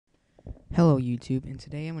Hello YouTube, and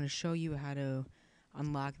today I'm going to show you how to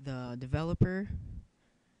unlock the developer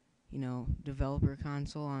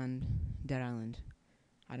console on Dead Island.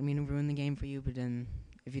 I don't mean to ruin the game for you, but then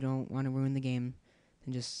if you don't want to ruin the game,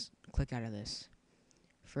 then just click out of this.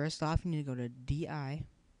 First off, you need to go to DI.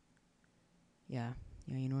 Yeah,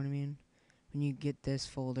 you know what I mean? When you get this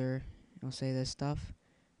folder, it'll say this stuff.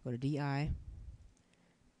 Go to DI.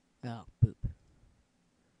 Oh, boop.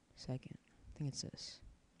 Second. I think it's this.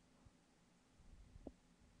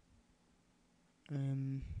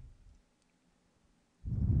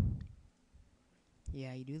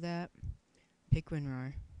 Yeah, you do that. Pick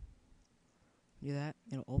WinRAR. Do that.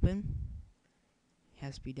 It'll open. It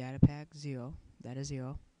has to be data pack 0. That is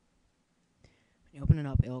 0. When you open it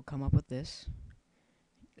up, it'll come up with this.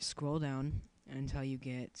 Scroll down until you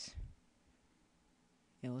get.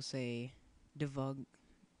 It'll say debug.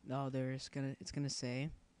 Oh, it's gonna say.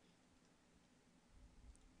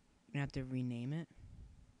 You're gonna have to rename it.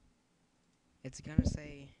 It's gonna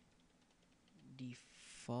say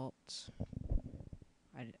default.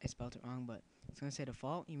 I spelled it wrong, but it's gonna say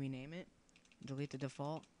default. You rename it, delete the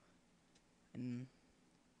default, and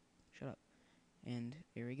shut up. And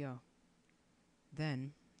here we go.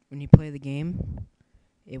 Then, when you play the game,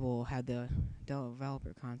 it will have the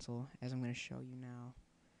developer console, as I'm gonna show you now.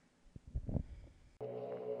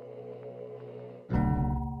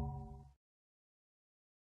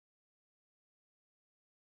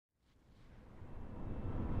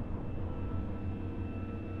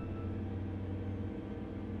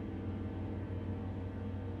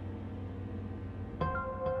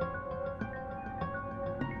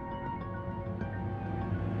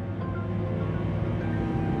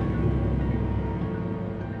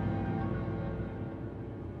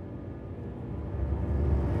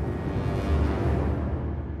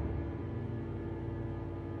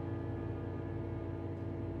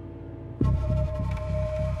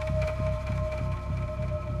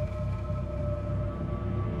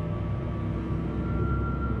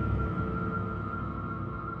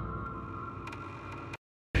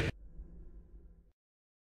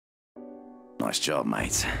 Nice job,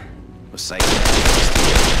 mates. We're safe.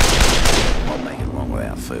 Won't make it long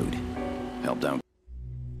without food. Help don't